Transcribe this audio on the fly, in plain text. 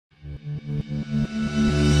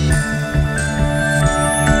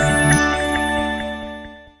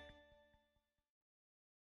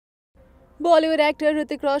Bollywood actor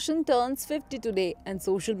Hrithik Roshan turns 50 today, and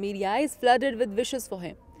social media is flooded with wishes for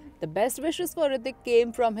him. The best wishes for Hrithik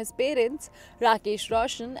came from his parents, Rakesh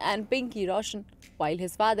Roshan and Pinkie Roshan. While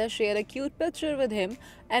his father shared a cute picture with him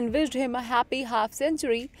and wished him a happy half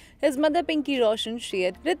century, his mother Pinkie Roshan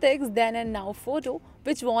shared Hrithik's then and now photo,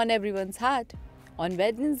 which won everyone's heart. On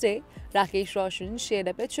Wednesday, Rakesh Roshan shared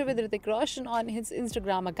a picture with Hrithik Roshan on his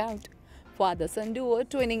Instagram account. Father-son duo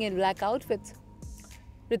twinning in black outfits.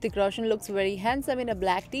 Hrithik Roshan looks very handsome in a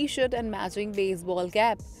black t-shirt and matching baseball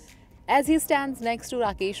cap, as he stands next to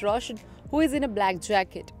Rakesh Roshan, who is in a black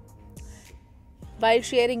jacket. While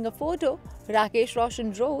sharing a photo, Rakesh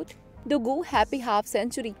Roshan wrote, "Dugu, happy half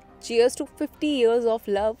century. Cheers to 50 years of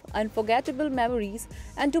love, unforgettable memories,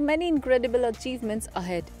 and to many incredible achievements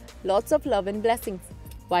ahead. Lots of love and blessings."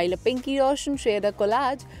 While a Pinkie Roshan shared a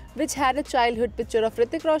collage which had a childhood picture of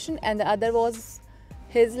Hrithik Roshan and the other was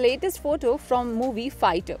his latest photo from movie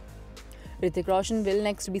Fighter. Hrithik Roshan will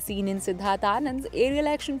next be seen in Siddharth Anand's aerial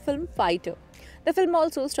action film Fighter. The film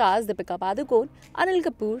also stars Deepika Padukone, Anil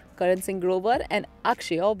Kapoor, Karan Singh Grover and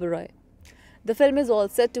Akshay Oberoi. The film is all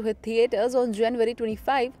set to hit theatres on January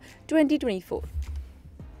 25, 2024.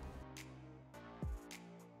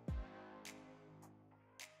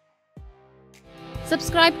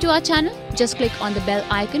 Subscribe to our channel. Just click on the bell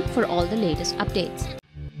icon for all the latest updates.